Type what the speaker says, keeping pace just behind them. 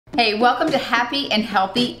Hey, welcome to Happy and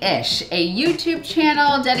Healthy-ish, a YouTube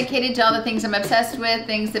channel dedicated to all the things I'm obsessed with,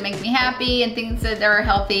 things that make me happy, and things that are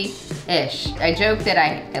healthy-ish. I joke that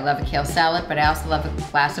I love a kale salad, but I also love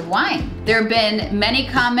a glass of wine. There have been many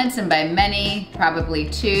comments, and by many, probably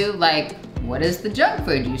two, like, what is the junk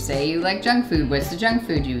food? You say you like junk food. What's the junk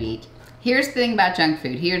food you eat? Here's the thing about junk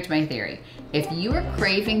food. Here's my theory. If you are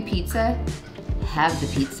craving pizza, have the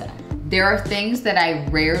pizza. There are things that I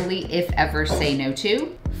rarely, if ever, say no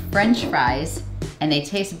to. French fries, and they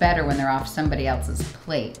taste better when they're off somebody else's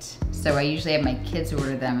plate. So I usually have my kids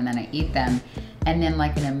order them and then I eat them. And then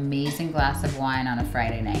like an amazing glass of wine on a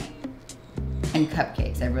Friday night. And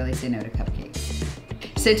cupcakes, I really say no to cupcakes.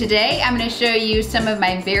 So today I'm gonna show you some of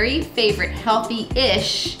my very favorite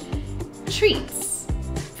healthy-ish treats.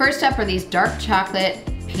 First up are these dark chocolate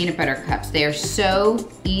peanut butter cups. They are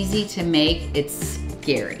so easy to make, it's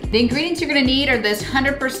scary. The ingredients you're gonna need are this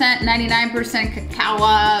 100%, 99%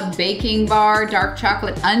 cacao baking bar, dark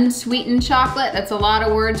chocolate, unsweetened chocolate. That's a lot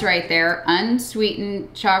of words right there.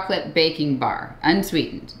 Unsweetened chocolate baking bar.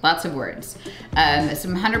 Unsweetened, lots of words.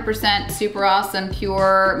 Some 100% super awesome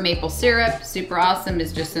pure maple syrup. Super awesome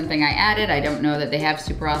is just something I added. I don't know that they have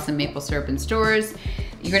super awesome maple syrup in stores.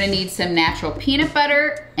 You're gonna need some natural peanut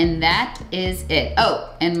butter, and that is it. Oh,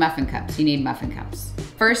 and muffin cups, you need muffin cups.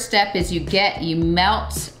 First step is you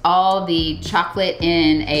melt all the chocolate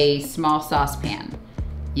in a small saucepan.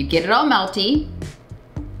 You get it all melty,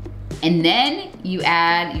 and then you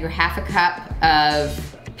add your half a cup of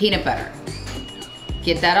peanut butter.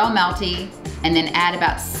 Get that all melty, and then add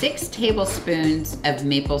about 6 tablespoons of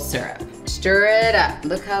maple syrup. Stir it up.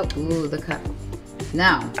 Look how.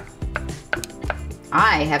 Now,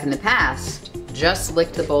 I have in the past just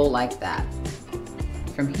licked the bowl like that.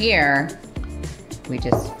 From here, we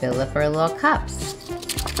just fill up our little cups.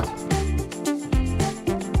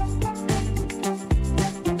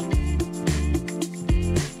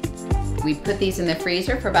 We put these in the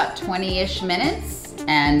freezer for about 20-ish minutes,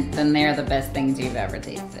 and then they're the best things you've ever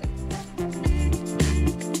tasted.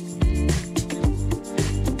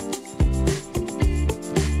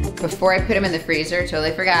 Before I put them in the freezer,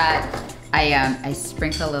 totally forgot, I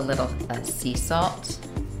sprinkle a little sea salt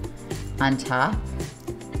on top.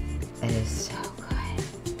 It is so good.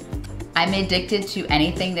 I'm addicted to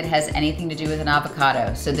anything that has anything to do with an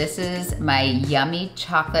avocado. So this is my yummy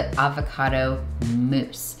chocolate avocado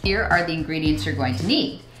mousse. Here are the ingredients you're going to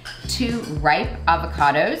need. 2 ripe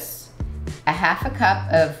avocados, a half a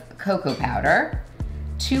cup of cocoa powder,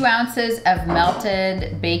 2 ounces of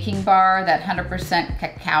melted baking bar, that 100%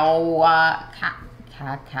 cacao,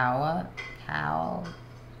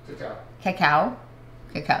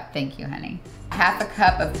 thank you, honey. Half a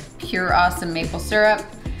cup of pure awesome maple syrup.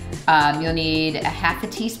 You'll need a half a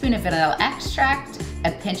teaspoon of vanilla extract,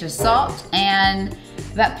 a pinch of salt, and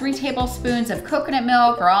about 3 tablespoons of coconut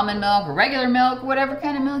milk or almond milk or regular milk, whatever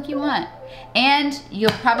kind of milk you want. And you'll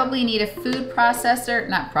probably need a food processor,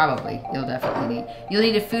 not probably, you'll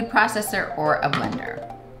need a food processor or a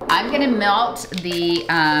blender. I'm gonna melt the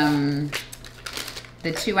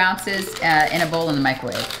 2 ounces in a bowl in the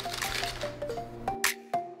microwave.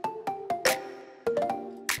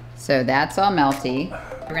 So that's all melty.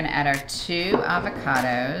 We're gonna add our 2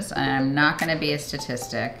 avocados, and I'm not gonna be a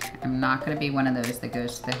statistic. I'm not gonna be one of those that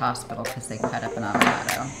goes to the hospital because they cut up an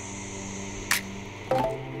avocado.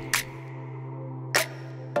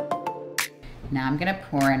 Now I'm gonna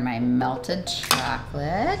pour in my melted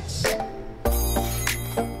chocolate.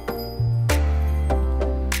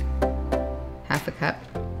 Half a cup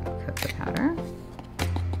cocoa powder.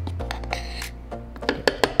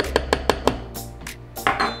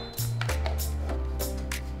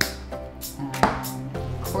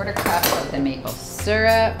 Quarter cup of the maple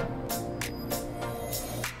syrup.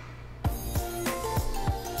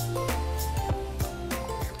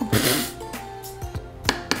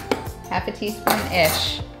 Half a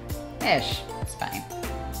teaspoon-ish. It's fine.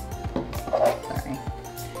 Sorry.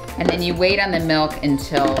 And then you wait on the milk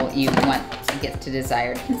until you want to get to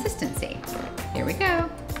desired consistency. Here we go.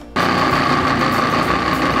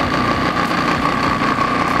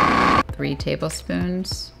 3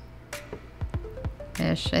 tablespoons.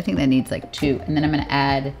 Ish. I think that needs like 2. And then I'm gonna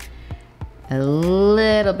add a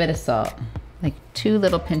little bit of salt, like 2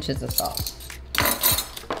 little pinches of salt.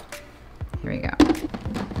 Here we go.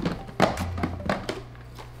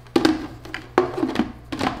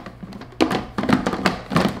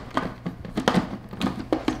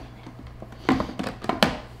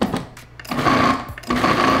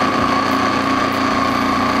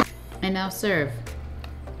 And now serve.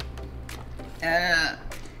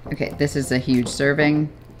 Okay, this is a huge serving.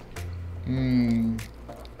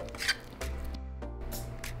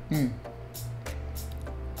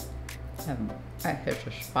 That hits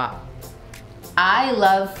a spot. I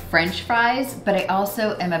love French fries, but I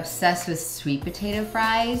also am obsessed with sweet potato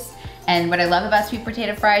fries. And what I love about sweet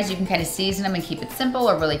potato fries, you can kind of season them and keep it simple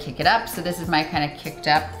or really kick it up. So this is my kind of kicked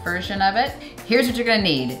up version of it. Here's what you're gonna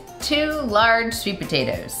need. 2 large sweet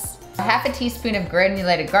potatoes, a half a teaspoon of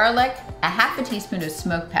granulated garlic, a half a teaspoon of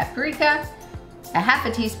smoked paprika, a half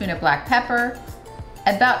a teaspoon of black pepper,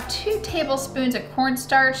 about 2 tablespoons of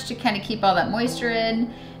cornstarch to kind of keep all that moisture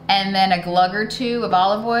in, and then a glug or 2 of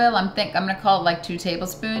olive oil. I'm gonna call it like 2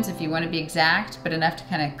 tablespoons if you want to be exact, but enough to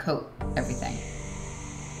kind of coat everything.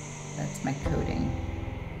 That's my coating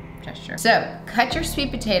gesture. So cut your sweet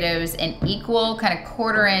potatoes in equal kind of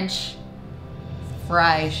 1/4 inch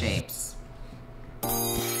fry shapes.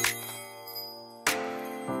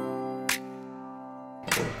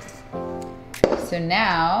 So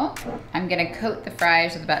now I'm gonna coat the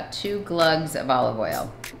fries with about 2 glugs of olive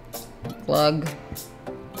oil. Glug,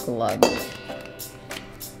 glug.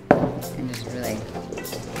 And just really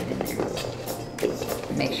get in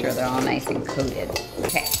there. Make sure they're all nice and coated.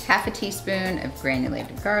 Okay, half a teaspoon of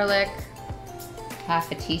granulated garlic,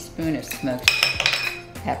 half a teaspoon of smoked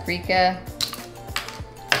paprika,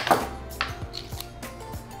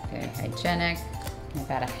 very hygienic, and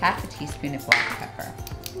about a half a teaspoon of black pepper.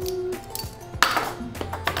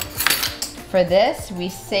 For this, we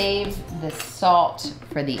save the salt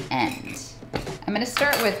for the end. I'm gonna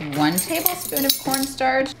start with 1 tablespoon of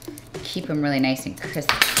cornstarch. Keep them really nice and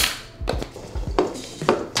crispy.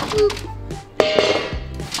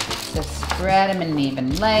 So spread them in an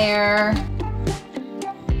even layer.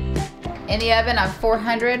 In the oven on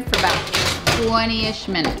 400 for about 20-ish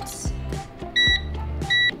minutes.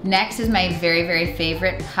 Next is my very, very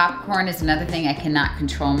favorite. Popcorn is another thing I cannot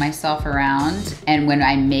control myself around. And when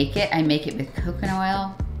I make it with coconut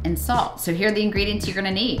oil and salt. So here are the ingredients you're gonna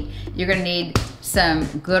need. You're gonna need some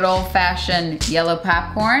good old-fashioned yellow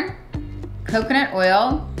popcorn, coconut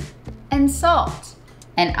oil, and salt.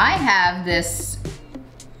 And I have this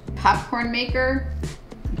popcorn maker.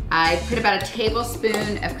 I put about a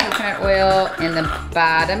tablespoon of coconut oil in the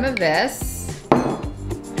bottom of this.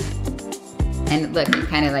 And look, it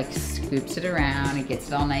kind of like scoops it around. It gets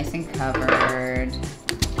it all nice and covered.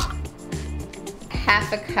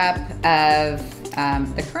 Half a cup of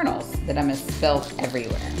the kernels that I'm gonna spill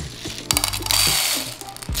everywhere.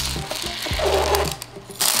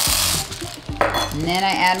 And then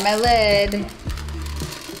I add my lid.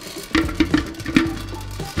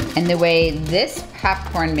 And the way this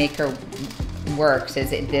popcorn maker works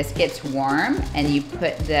is this gets warm and you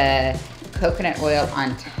put the coconut oil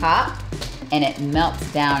on top and it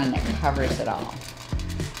melts down and it covers it all.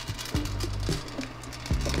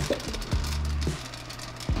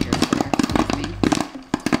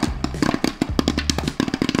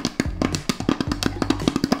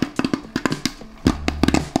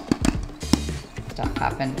 Stop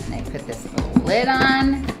popping, and I put this little lid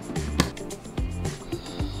on.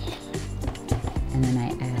 And then I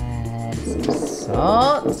add some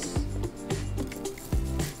salt.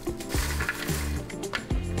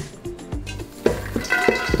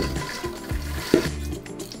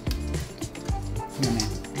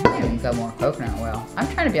 I didn't even go more coconut oil. I'm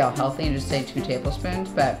trying to be all healthy and just say 2 tablespoons,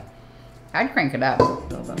 but I'd crank it up a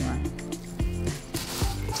little bit more.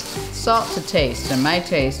 Salt to taste, and my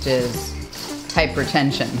taste is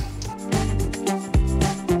hypertension.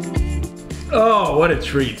 Oh, what a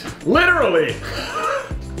treat. Literally.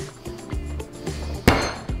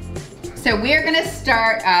 So we're gonna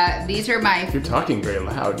start, these are my... You're talking very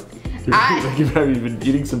loud. Have you been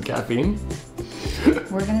eating some caffeine?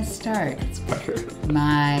 We're gonna start It's better.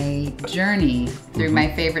 my journey through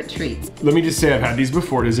my favorite treats. Let me just say I've had these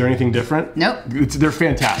before. Is there anything different? Nope. They're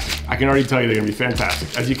fantastic. I can already tell you they're gonna be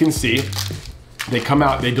fantastic. As you can see, they come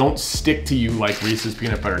out, they don't stick to you like Reese's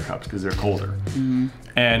peanut butter cups because they're colder.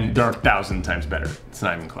 And they're 1,000 times better. It's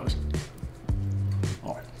not even close.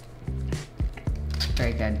 Oh.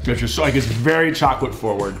 Very good. It's just like, it's very chocolate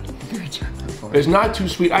forward. Very chocolate forward. It's not too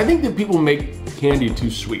sweet. I think that people make candy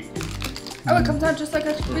too sweet. Oh, it comes out just like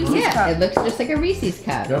a Reese's cup. It looks just like a Reese's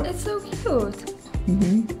cup. Yep. It's so cute.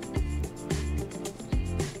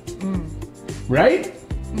 Right?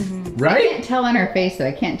 I Right? can't tell on her face though.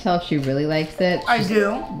 I can't tell if she really likes it. I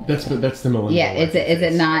do. That's the millennial. Yeah, is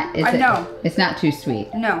it not? I know. It's not too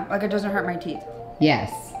sweet. No, like it doesn't hurt my teeth.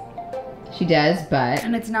 Yes, she does, but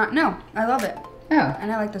And it's not, no, I love it. oh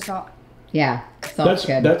And I like the salt. yeah, salt's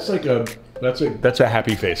good. That's a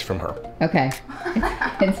happy face from her. Okay,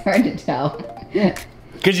 it's hard to tell.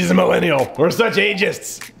 Because she's a millennial. We're such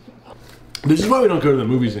ageists. This is why we don't go to the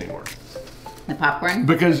movies anymore. The popcorn?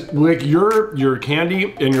 Because like your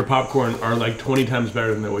candy and your popcorn are like 20 times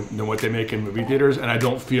better than what they make in movie theaters, and I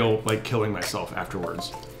don't feel like killing myself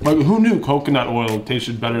afterwards. Like, who knew coconut oil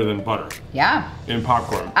tasted better than butter? Yeah. In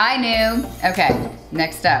popcorn. I knew. Okay,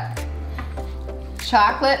 next up.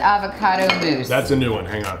 Chocolate avocado mousse. That's a new one,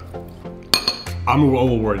 hang on. I'm a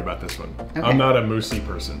little worried about this one. Okay. I'm not a moussey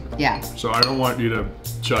person. Yeah. So I don't want you to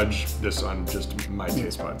judge this on just my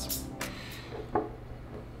taste buds.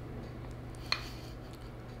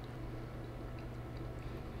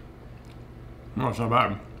 No, it's not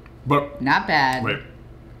bad. But Not bad. wait.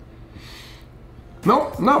 No,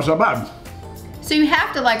 it's not bad. So you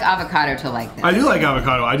have to like avocado to like this. I do like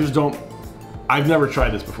avocado. I just don't. I've never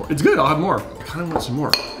tried this before. It's good. I'll have more. I kind of want some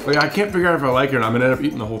more. Like, I can't figure out if I like it or not. I'm gonna end up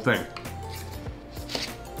eating the whole thing.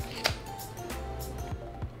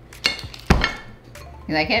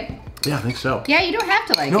 You like it? Yeah, I think so. Yeah, you don't have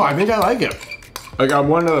to like it. No, I think I like it. Like, I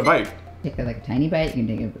want another bite. Take like a tiny bite. You can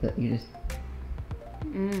take it. You just.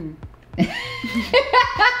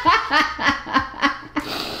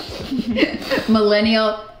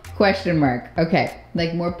 Millennial question mark. Okay,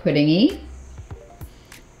 like more puddingy.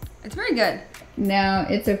 It's very good. No,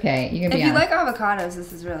 it's okay. You can If be you honest. like avocados,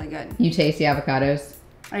 this is really good. You taste the avocados.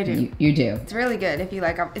 I do. You do. It's really good if you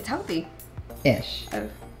like. It's healthy. Ish. Oh,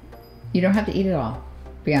 You don't have to eat it all,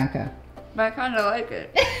 Bianca. but I kind of like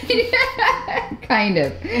it. Kind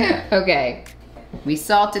of. Okay. We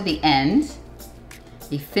salt at the end.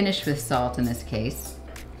 We finish with salt in this case.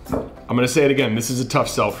 I'm gonna say it again. This is a tough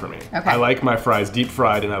sell for me. Okay. I like my fries deep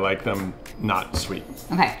fried, and I like them not sweet.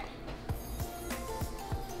 Okay.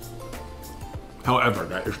 However,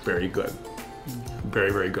 that is very good.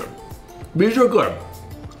 Very, very good. These are good.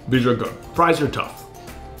 These are good. Fries are tough.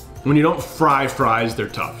 When you don't fry fries, they're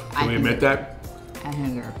tough. Can we admit that? I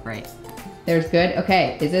think they're great. There's good.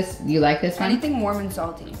 Okay. Is this, you like this one? Anything warm and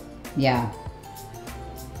salty. Yeah.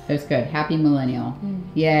 That's good. Happy millennial.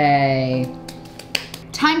 Yay.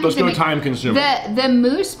 Time Let's go consuming. time consuming. The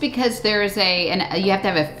mousse, because there's and you have to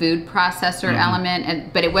have a food processor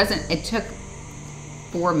element, but it took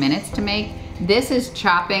 4 minutes to make. This is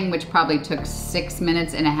chopping, which probably took 6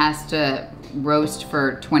 minutes, and it has to roast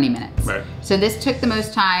for 20 minutes. Right. So this took the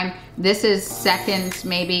most time. This is seconds,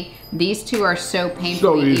 maybe. These two are so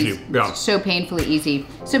painfully easy, yeah. So painfully easy.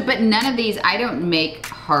 So, but none of these, I don't make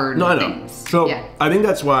hard No, I know. things. So yeah. I think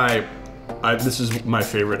that's why this is my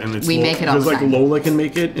favorite, and it's We make it all the because like time. Lola can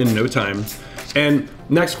make it in no time. And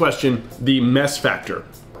next question, the mess factor,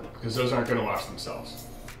 because those aren't going to wash themselves.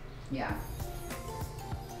 Yeah.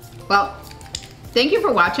 Well, thank you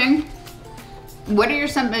for watching. What are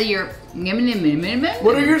some of your? What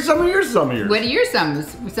are your some of your? What are your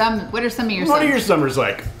sums? What are some of your? What are your summers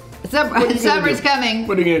like? Summer's coming.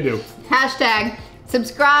 What are you gonna do? Hashtag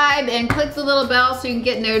subscribe and click the little bell so you can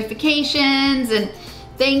get notifications. And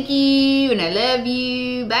thank you, and I love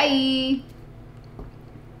you. Bye.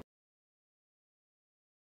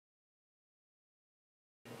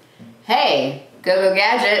 Hey, Go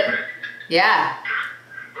Gadget. Yeah.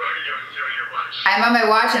 I'm on my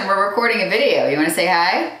watch and we're recording a video. You want to say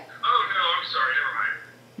hi? Oh, no, I'm sorry. Never mind.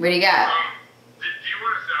 What do you got? Do you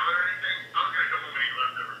want a salad or anything? I was going to come home and eat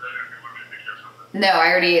leftovers. I didn't know if you wanted me to pick you up something. No, I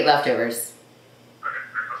already ate leftovers. Okay,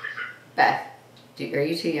 I'll see you soon. Beth, are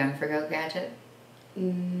you too young for Go Gadget?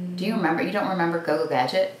 Do you remember? You don't remember Go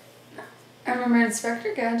Gadget? I remember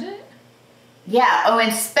Inspector Gadget. Yeah. Oh,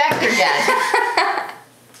 Inspector Gadget.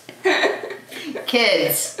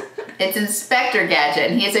 Kids, it's Inspector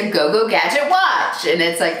Gadget, and he has a Go Gadget watch, and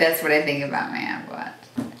it's like that's what I think about my Apple Watch.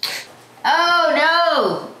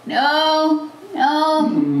 Oh no,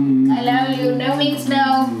 I love you. No means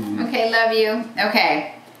no. Okay, love you.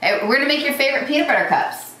 Okay, we're gonna make your favorite peanut butter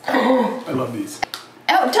cups. I love these.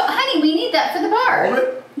 Oh, honey, we need that for the bar. Hold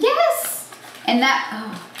it. Yes, and that.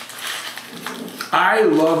 Oh, I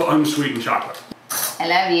love unsweetened chocolate. I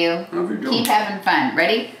love you. How you doing? Keep having fun.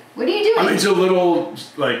 Ready? What are you doing? I mean, it's a little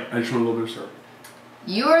like I just want a little bit of syrup.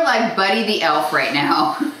 You are like Buddy the Elf right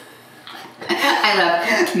now. I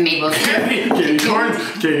love maple syrup. Candy corns,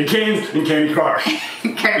 candy canes, and candy cars.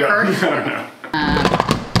 Kind of Yeah, curse. I don't know.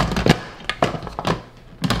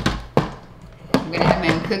 I'm gonna have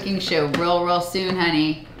my own cooking show real soon,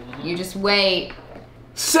 honey. You just wait.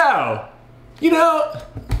 So, you know,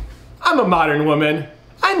 I'm a modern woman.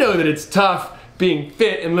 I know that it's tough being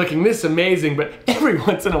fit and looking this amazing, but every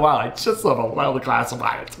once in a while, I just love a wild glass of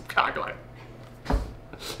wine and some chocolate.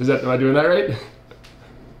 Am I doing that right?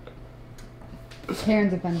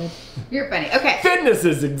 Karen's offended. You're funny. Okay. Fitness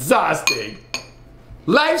is exhausting.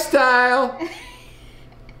 Lifestyle.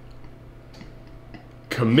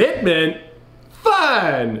 Commitment.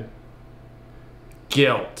 Fun.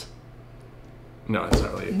 Guilt. No, it's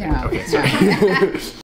not really a thing. No. Okay, sorry.